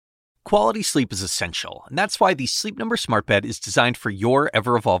Quality sleep is essential, and that's why the Sleep Number Smart Bed is designed for your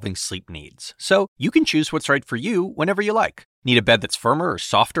ever-evolving sleep needs. So you can choose what's right for you whenever you like. Need a bed that's firmer or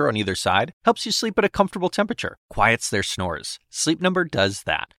softer on either side? Helps you sleep at a comfortable temperature. Quiets their snores. Sleep Number does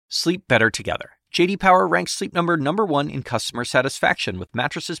that. Sleep better together. J.D. Power ranks Sleep Number #1 in customer satisfaction with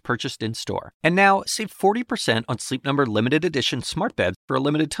mattresses purchased in-store. And now, save 40% on Sleep Number limited edition smart beds for a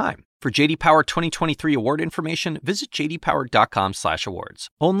limited time. For J.D. Power 2023 award information, visit jdpower.com/awards.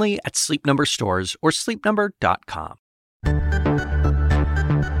 Only at Sleep Number stores or sleepnumber.com.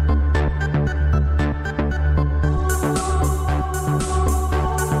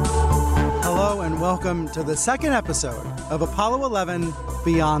 Hello and welcome to the second episode of Apollo 11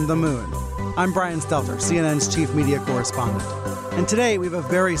 Beyond the Moon. I'm Brian Stelter, CNN's chief media correspondent. And today we have a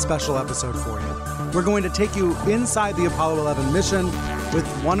very special episode for you. We're going to take you inside the Apollo 11 mission with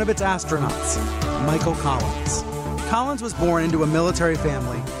one of its astronauts, Michael Collins. Collins was born into a military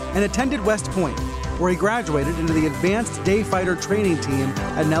family and attended West Point, where he graduated into the Advanced Day Fighter Training Team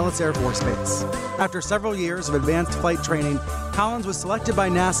at Nellis Air Force Base. After several years of advanced flight training, Collins was selected by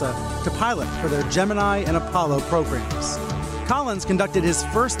NASA to pilot for their Gemini and Apollo programs. Collins conducted his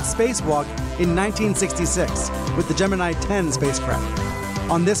first spacewalk in 1966 with the Gemini 10 spacecraft.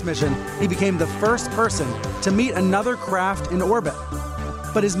 On this mission, he became the first person to meet another craft in orbit.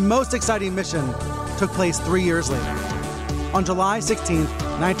 But his most exciting mission took place 3 years later. On July 16,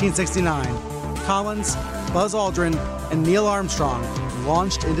 1969, Collins, Buzz Aldrin, and Neil Armstrong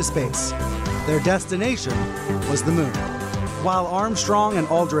launched into space. Their destination was the moon. While Armstrong and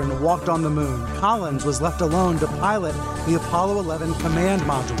Aldrin walked on the moon, Collins was left alone to pilot the Apollo 11 command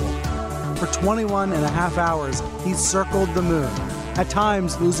module. For 21 and a half hours, he circled the moon, at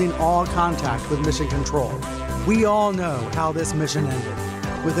times losing all contact with mission control. We all know how this mission ended,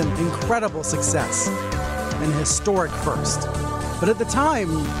 with an incredible success, an historic first. But at the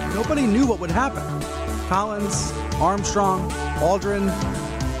time, nobody knew what would happen. Collins, Armstrong, Aldrin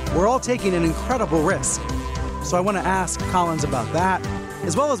were all taking an incredible risk. So I want to ask Collins about that,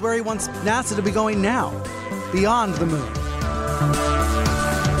 as well as where he wants NASA to be going now, beyond the moon.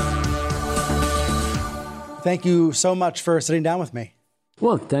 Thank you so much for sitting down with me.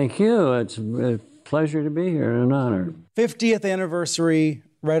 Well, thank you. It's a pleasure to be here and an honor. 50th anniversary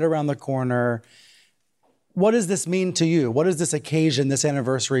right around the corner. What does this mean to you? What does this occasion, this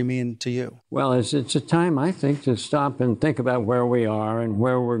anniversary mean to you? Well, it's a time, I think, to stop and think about where we are and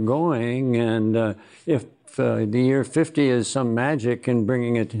where we're going. And if the year 50 is some magic in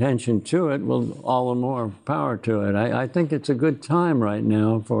bringing attention to it, well, all the more power to it. I think it's a good time right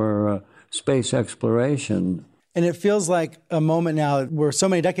now for space exploration. And it feels like a moment now where so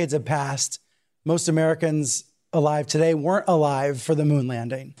many decades have passed. Most Americans alive today weren't alive for the moon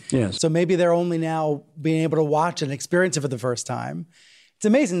landing. Yes. So maybe they're only now being able to watch and experience it for the first time. It's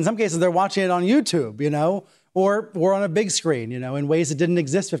amazing. In some cases, they're watching it on YouTube, or on a big screen, in ways that didn't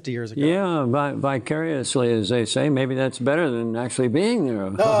exist 50 years ago. Yeah, vicariously, as they say. Maybe that's better than actually being there.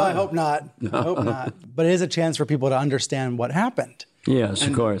 No, I hope not. I hope not. But it is a chance for people to understand what happened. Yes,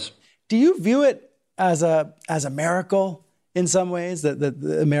 of course. Do you view it as a miracle in some ways that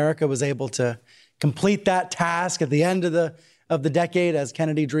America was able to complete that task at the end of the decade as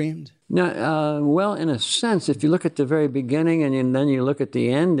Kennedy dreamed? No, well, in a sense, if you look at the very beginning and then you look at the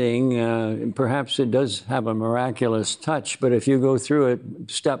ending, perhaps it does have a miraculous touch. But if you go through it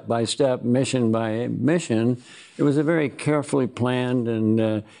step by step, mission by mission, it was a very carefully planned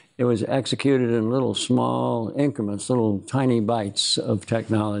and it was executed in little small increments, little tiny bites of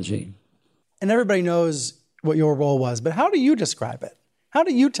technology. And everybody knows what your role was, but how do you describe it? How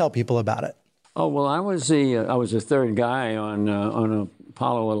do you tell people about it? Oh, well, I was the third guy on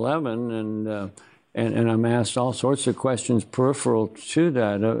Apollo 11, and I'm asked all sorts of questions peripheral to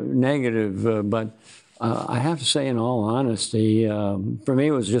that, negative. But I have to say, in all honesty, for me,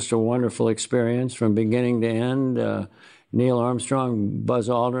 it was just a wonderful experience from beginning to end. Neil Armstrong, Buzz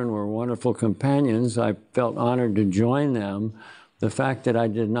Aldrin were wonderful companions. I felt honored to join them. The fact that I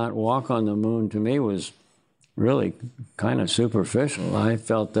did not walk on the moon, to me, was really kind of superficial. I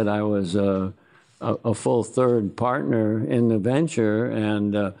felt that I was a full third partner in the venture.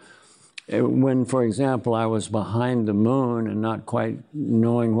 And when, for example, I was behind the moon and not quite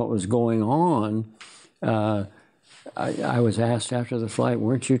knowing what was going on, I was asked after the flight,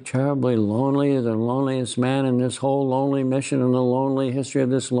 weren't you terribly lonely, the loneliest man in this whole lonely mission and the lonely history of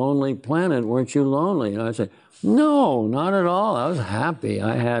this lonely planet? Weren't you lonely? And I said, no, not at all. I was happy.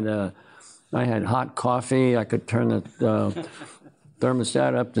 I had hot coffee. I could turn the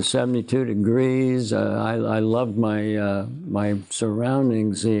thermostat up to 72 degrees. I loved my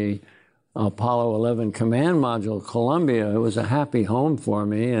surroundings. Apollo 11 command module, Columbia. It was a happy home for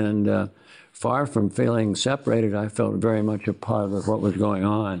me, and far from feeling separated, I felt very much a part of what was going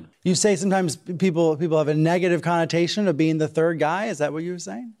on. You say sometimes people have a negative connotation of being the third guy. Is that what you were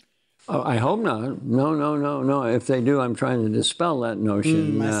saying? Oh, I hope not. No. If they do, I'm trying to dispel that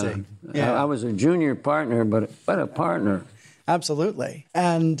notion. I see. Yeah. I was a junior partner, but a partner. Absolutely.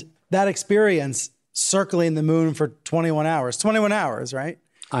 And that experience circling the moon for 21 hours, right?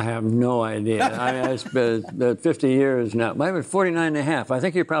 I have no idea. I spent 50 years now. Maybe 49 and a half. I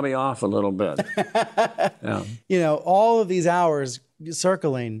think you're probably off a little bit. Yeah. You know, all of these hours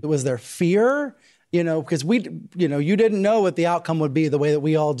circling, was there fear? You know, because you didn't know what the outcome would be the way that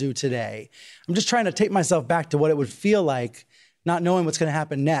we all do today. I'm just trying to take myself back to what it would feel like not knowing what's going to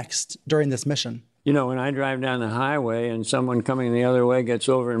happen next during this mission. You know, when I drive down the highway and someone coming the other way gets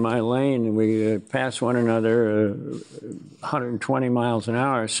over in my lane and we pass one another 120 miles an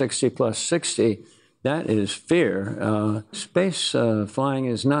hour, 60 plus 60, that is fear. Space flying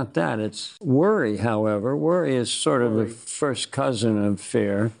is not that. It's worry, however. Worry is sort of the first cousin of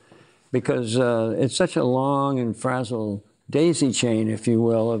fear because it's such a long and fragile daisy chain, if you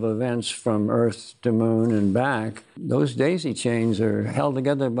will, of events from Earth to Moon and back. Those daisy chains are held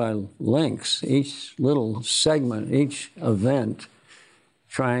together by links, each little segment, each event,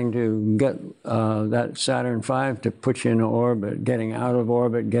 trying to get that Saturn V to put you in orbit, getting out of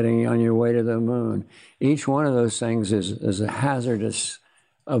orbit, getting on your way to the Moon. Each one of those things is a hazardous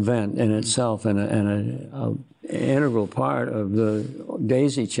event in itself and an integral part of the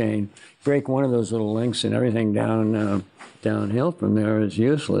daisy chain. Break one of those little links and everything downhill from there is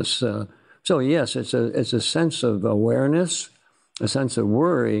useless. So yes, it's a sense of awareness, a sense of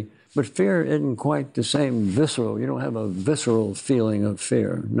worry, but fear isn't quite the same visceral. You don't have a visceral feeling of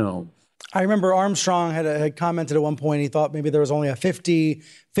fear, no. I remember Armstrong had commented at one point he thought maybe there was only a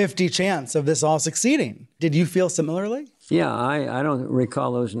 50-50 chance of this all succeeding. Did you feel similarly? Yeah, I don't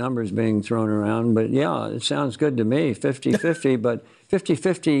recall those numbers being thrown around, but yeah, it sounds good to me, 50-50. But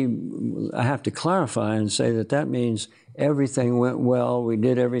 50-50, I have to clarify and say that means everything went well. We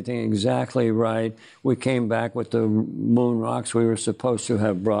did everything exactly right. We came back with the moon rocks we were supposed to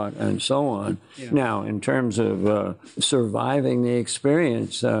have brought, and so on. Yeah. Now, in terms of surviving the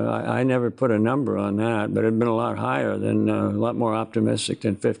experience, I never put a number on that, but it had been a lot higher than, a lot more optimistic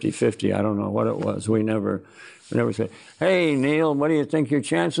than 50-50. I don't know what it was. We never say, hey, Neil, what do you think your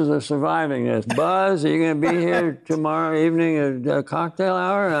chances of surviving this? Buzz, are you going to be here tomorrow evening at a cocktail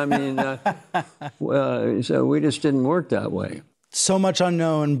hour? I mean, so we just didn't work that way. So much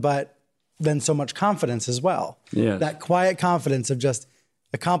unknown, but then so much confidence as well. Yes. That quiet confidence of just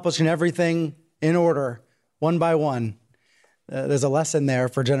accomplishing everything in order, one by one. There's a lesson there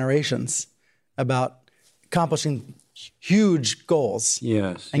for generations about accomplishing huge goals.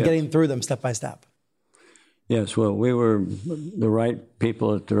 Yes. And getting through them step by step. Yes, well, we were the right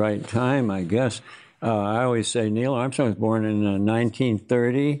people at the right time, I guess. I always say Neil Armstrong was born in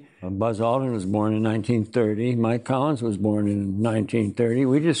 1930. Buzz Aldrin was born in 1930. Mike Collins was born in 1930.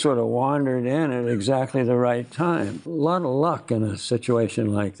 We just sort of wandered in at exactly the right time. A lot of luck in a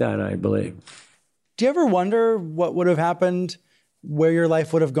situation like that, I believe. Do you ever wonder what would have happened, where your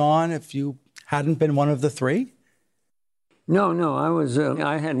life would have gone if you hadn't been one of the three? No,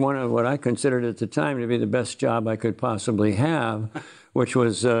 I had one of what I considered at the time to be the best job I could possibly have, which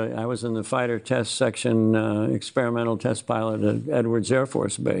was I was in the fighter test section, experimental test pilot at Edwards Air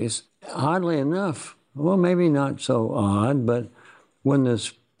Force Base. Oddly enough, well, maybe not so odd, but when the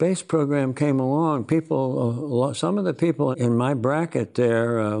space program came along, some of the people in my bracket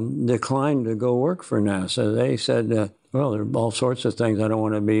there declined to go work for NASA. They said, well, there are all sorts of things. I don't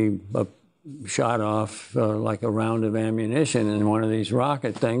want to be shot off like a round of ammunition in one of these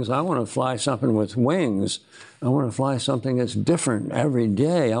rocket things. I want to fly something with wings. I want to fly something that's different every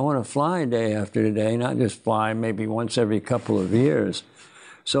day. I want to fly day after day, not just fly maybe once every couple of years.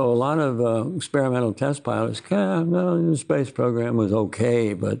 So a lot of experimental test pilots, the space program was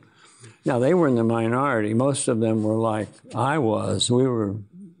okay, but now they were in the minority. Most of them were like I was. We were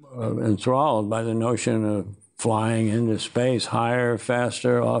enthralled by the notion of flying into space higher,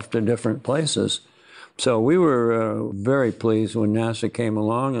 faster, off to different places. So we were very pleased when NASA came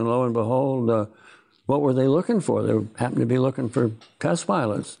along, and lo and behold, what were they looking for? They happened to be looking for test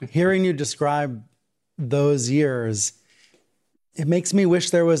pilots. Hearing you describe those years, it makes me wish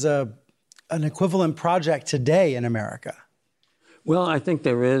there was an equivalent project today in America. Well, I think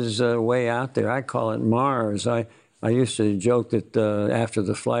there is a way out there. I call it Mars. I used to joke that after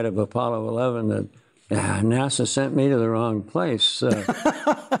the flight of Apollo 11 that NASA sent me to the wrong place.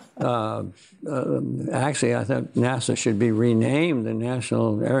 Actually, I think NASA should be renamed the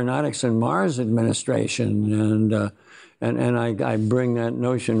National Aeronautics and Mars Administration. And I bring that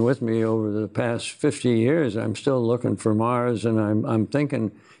notion with me over the past 50 years. I'm still looking for Mars, and I'm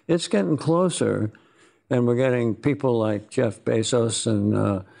thinking it's getting closer. And we're getting people like Jeff Bezos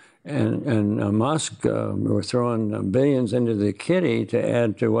and Musk who are throwing billions into the kitty to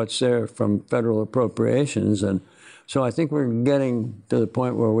add to what's there from federal appropriations. And so I think we're getting to the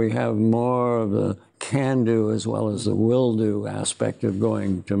point where we have more of the can-do as well as the will-do aspect of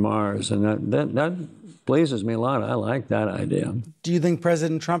going to Mars. And that pleases me a lot. I like that idea. Do you think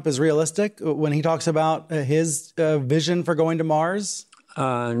President Trump is realistic when he talks about his vision for going to Mars?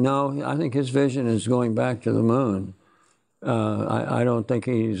 No, I think his vision is going back to the moon. I don't think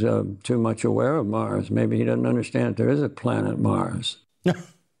he's too much aware of Mars. Maybe he doesn't understand there is a planet Mars.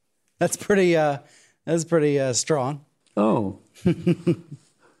 That's pretty strong. Oh.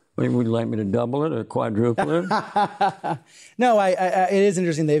 Would you like me to double it or quadruple it? No, it is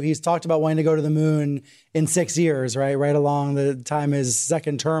interesting. He's talked about wanting to go to the moon in 6 years, right along the time his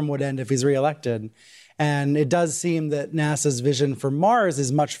second term would end if he's reelected. And it does seem that NASA's vision for Mars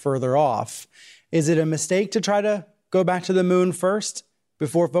is much further off. Is it a mistake to try to go back to the moon first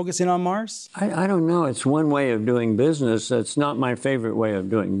before focusing on Mars? I don't know. It's one way of doing business. It's not my favorite way of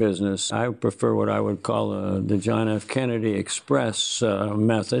doing business. I prefer what I would call the John F. Kennedy Express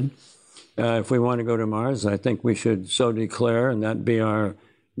method. If we want to go to Mars, I think we should so declare, and that be our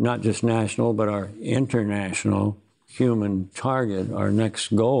not just national, but our international human target, our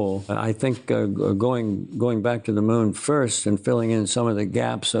next goal. I think going back to the moon first and filling in some of the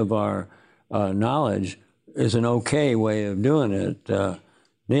gaps of our knowledge is an okay way of doing it.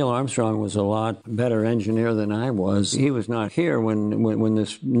 Neil Armstrong was a lot better engineer than I was. He was not here when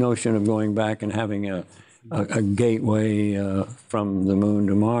this notion of going back and having a gateway from the moon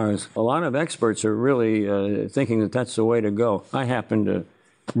to Mars. A lot of experts are really thinking that that's the way to go. I happen to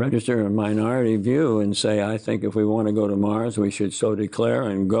register a minority view and say, I think if we want to go to Mars, we should so declare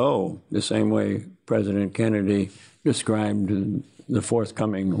and go, the same way President Kennedy described the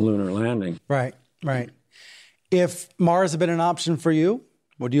forthcoming lunar landing. Right. If Mars had been an option for you,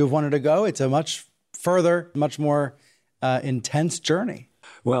 would you have wanted to go? It's a much further, much more intense journey.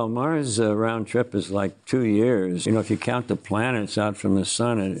 Well, Mars round trip is like 2 years. You know, if you count the planets out from the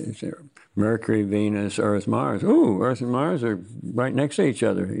sun, it's Mercury, Venus, Earth, Mars. Ooh, Earth and Mars are right next to each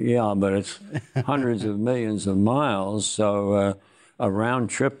other. Yeah, but it's hundreds of millions of miles. So a round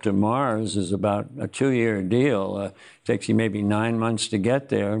trip to Mars is about a 2-year deal. It takes you maybe 9 months to get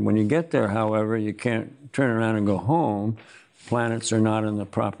there. When you get there, however, you can't turn around and go home. Planets are not in the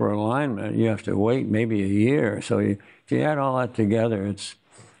proper alignment. You have to wait maybe a year. So if you add all that together, it's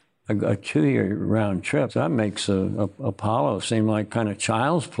a 2-year round trip. So that makes Apollo seem like kind of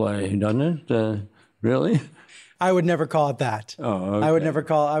child's play, doesn't it? Really? I would never call it that. Oh, okay. I would never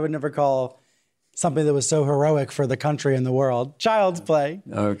call something that was so heroic for the country and the world child's play.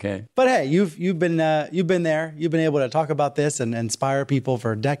 Okay. But hey, you've been there. You've been able to talk about this and inspire people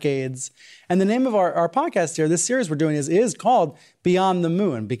for decades. And the name of our podcast here, this series we're doing is called Beyond the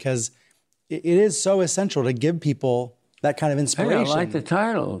Moon, because it is so essential to give people that kind of inspiration. Hey, I like the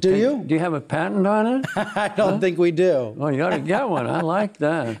title. Do you? Do you have a patent on it? I don't think we do. Well, you ought to get one. I like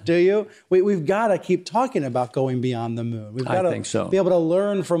that. Do you? We've got to keep talking about going beyond the moon. We've got I think so. Be able to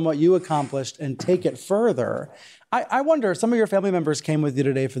learn from what you accomplished and take it further. I wonder, some of your family members came with you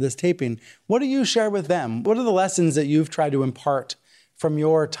today for this taping. What do you share with them? What are the lessons that you've tried to impart from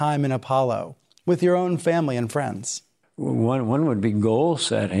your time in Apollo with your own family and friends? One would be goal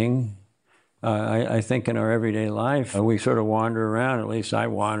setting. I think in our everyday life, we sort of wander around, at least I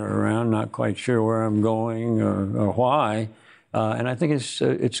wander around, not quite sure where I'm going or why. And I think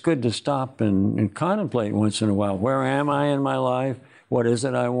it's good to stop and contemplate once in a while. Where am I in my life? What is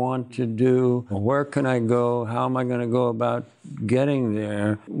it I want to do? Where can I go? How am I going to go about getting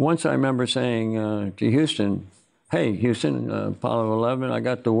there? Once I remember saying to Houston, hey, Houston, Apollo 11, I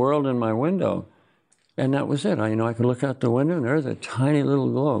got the world in my window. And that was it. I could look out the window and there's a tiny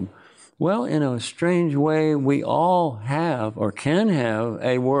little globe. Well, in a strange way, we all have or can have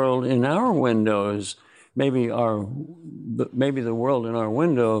a world in our windows. Maybe the world in our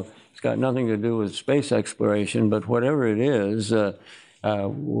window has got nothing to do with space exploration, but whatever it is,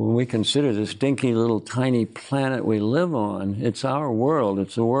 when we consider this dinky little tiny planet we live on, it's our world.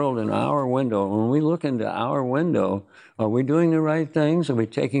 It's the world in our window. When we look into our window, are we doing the right things? Are we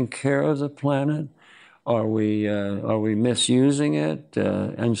taking care of the planet? Are we misusing it,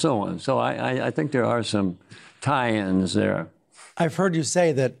 and so on? So I think there are some tie-ins there. I've heard you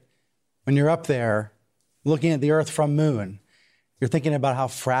say that when you're up there looking at the Earth from moon, you're thinking about how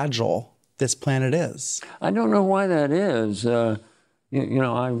fragile this planet is. I don't know why that is. I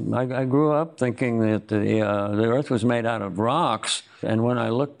grew up thinking that the Earth was made out of rocks, and when I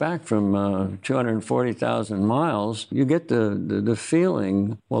look back from 240,000 miles, you get the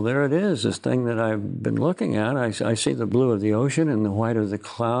feeling, well, there it is, this thing that I've been looking at. I see the blue of the ocean and the white of the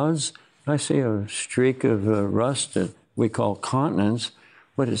clouds. I see a streak of rust that we call continents,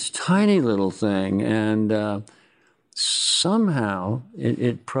 but it's a tiny little thing, and somehow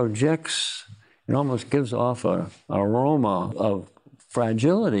it projects, it almost gives off an aroma of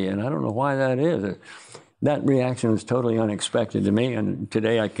fragility, and I don't know why that is. That reaction was totally unexpected to me, and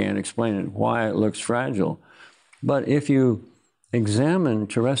today I can't explain it, why it looks fragile. But if you examine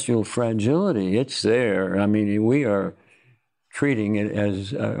terrestrial fragility, it's there. I mean, we are treating it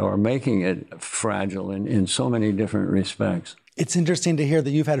as, or making it fragile in so many different respects. It's interesting to hear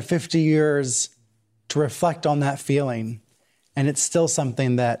that you've had 50 years to reflect on that feeling, and it's still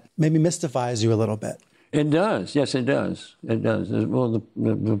something that maybe mystifies you a little bit. It does. Yes, it does. It does. Well,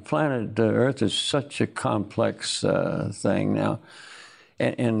 the planet Earth is such a complex thing now,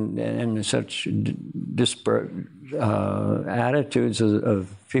 and such disparate attitudes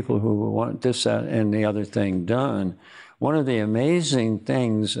of people who want this, that, and the other thing done. One of the amazing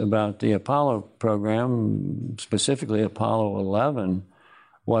things about the Apollo program, specifically Apollo 11,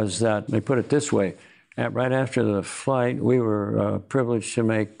 was that, they put it this way, right after the flight, we were privileged to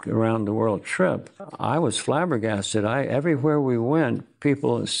make a round-the-world trip. I was flabbergasted. Everywhere we went,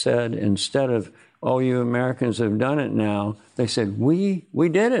 people said, instead of, oh, you Americans have done it now, they said, we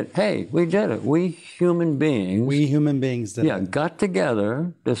did it. Hey, we did it. We human beings. We human beings did it. Yeah, got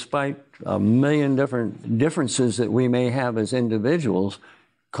together, despite a million different differences that we may have as individuals,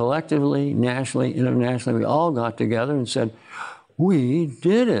 collectively, nationally, internationally, we all got together and said, we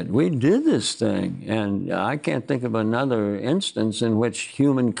did it. We did this thing. And I can't think of another instance in which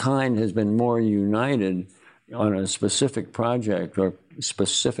humankind has been more united on a specific project or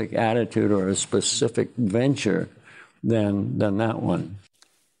specific attitude or a specific venture than that one.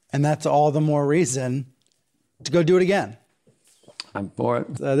 And that's all the more reason to go do it again. I'm for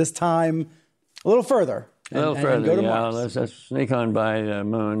it. This time, a little further. A little further, yeah. Let's sneak on by the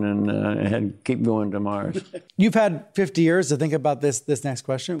moon and keep going to Mars. You've had 50 years to think about this next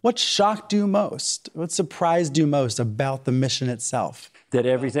question. What shocked you most? What surprised you most about the mission itself? That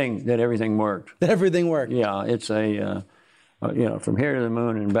everything worked. That everything worked. Yeah, it's from here to the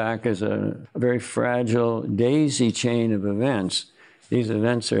moon and back is a very fragile daisy chain of events. These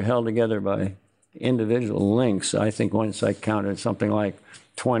events are held together by individual links. I think once I counted something like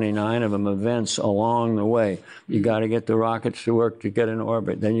 29 of them events along the way. You got to get the rockets to work to get in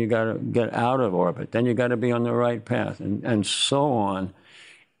orbit. Then you got to get out of orbit. Then you got to be on the right path, and so on.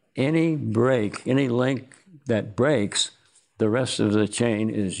 Any link that breaks, the rest of the chain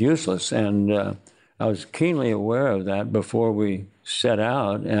is useless. And I was keenly aware of that before we set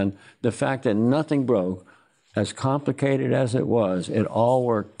out. And the fact that nothing broke, as complicated as it was, it all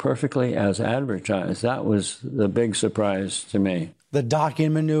worked perfectly as advertised. That was the big surprise to me. The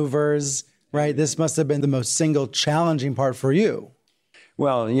docking maneuvers, right? This must have been the most single challenging part for you.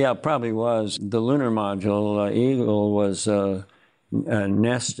 Well, yeah, it probably was. The lunar module, Eagle, was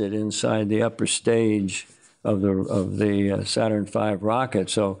nested inside the upper stage of the Saturn V rocket.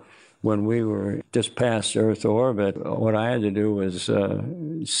 So when we were just past Earth orbit, what I had to do was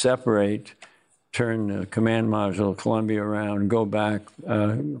separate, turn the command module Columbia around, go back,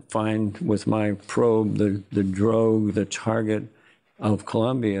 find with my probe the drogue, the target of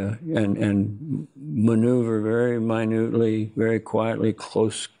Columbia, and maneuver very minutely, very quietly,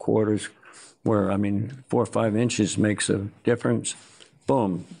 close quarters, where, 4 or 5 inches makes a difference.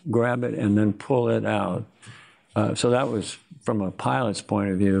 Boom, grab it and then pull it out. So that was, from a pilot's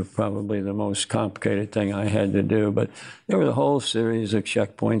point of view, probably the most complicated thing I had to do. But there was a whole series of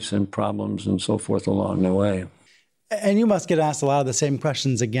checkpoints and problems and so forth along the way. And you must get asked a lot of the same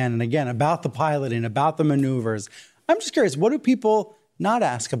questions again and again about the piloting, about the maneuvers. I'm just curious, what do people not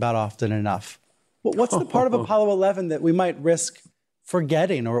ask about often enough? What's the part of Apollo 11 that we might risk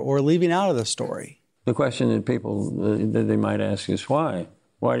forgetting or leaving out of the story? The question that people that they might ask is why?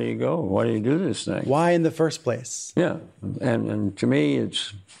 Why do you go? Why do you do this thing? Why in the first place? Yeah, and to me,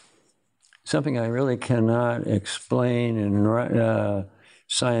 it's something I really cannot explain in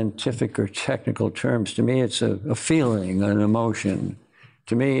scientific or technical terms. To me, it's a feeling, an emotion.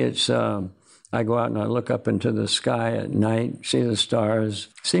 To me, it's I go out and I look up into the sky at night, see the stars.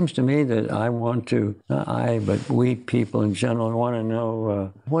 Seems to me that I want to, not I, but we people in general want to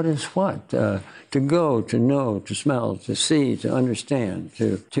know what is what. To go, to know, to smell, to see, to understand.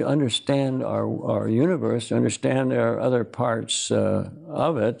 To understand our universe, to understand there are other parts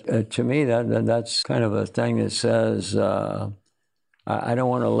of it. To me, that's kind of a thing that says, I don't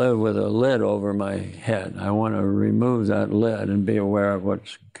want to live with a lid over my head. I want to remove that lid and be aware of what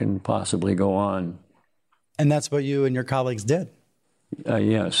can possibly go on. And that's what you and your colleagues did.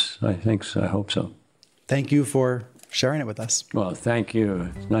 Yes, I think so. I hope so. Thank you for sharing it with us. Well, thank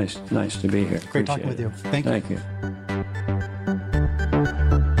you. It's nice to be here. Great talking with you. Thank you. Thank you.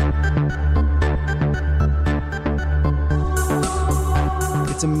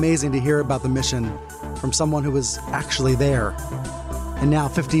 It's amazing to hear about the mission from someone who was actually there. And now,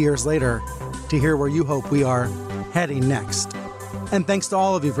 50 years later, to hear where you hope we are heading next. And thanks to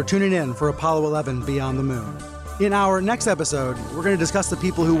all of you for tuning in for Apollo 11 Beyond the Moon. In our next episode, we're going to discuss the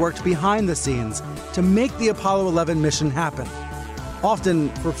people who worked behind the scenes to make the Apollo 11 mission happen, often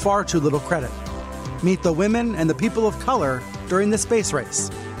for far too little credit. Meet the women and the people of color during the space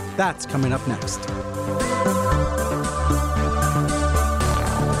race. That's coming up next.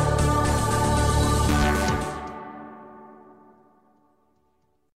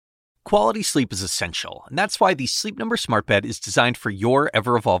 Quality sleep is essential, and that's why the Sleep Number Smart Bed is designed for your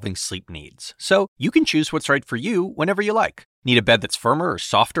ever-evolving sleep needs. So you can choose what's right for you whenever you like. Need a bed that's firmer or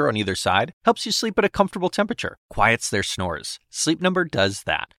softer on either side? Helps you sleep at a comfortable temperature. Quiets their snores. Sleep Number does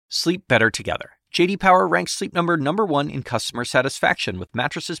that. Sleep better together. J.D. Power ranks Sleep Number #1 in customer satisfaction with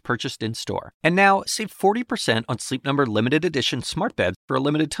mattresses purchased in-store. And now, save 40% on Sleep Number limited edition smart beds for a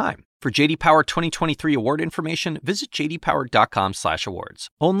limited time. For J.D. Power 2023 award information, visit jdpower.com/awards.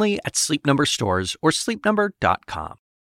 Only at Sleep Number stores or sleepnumber.com.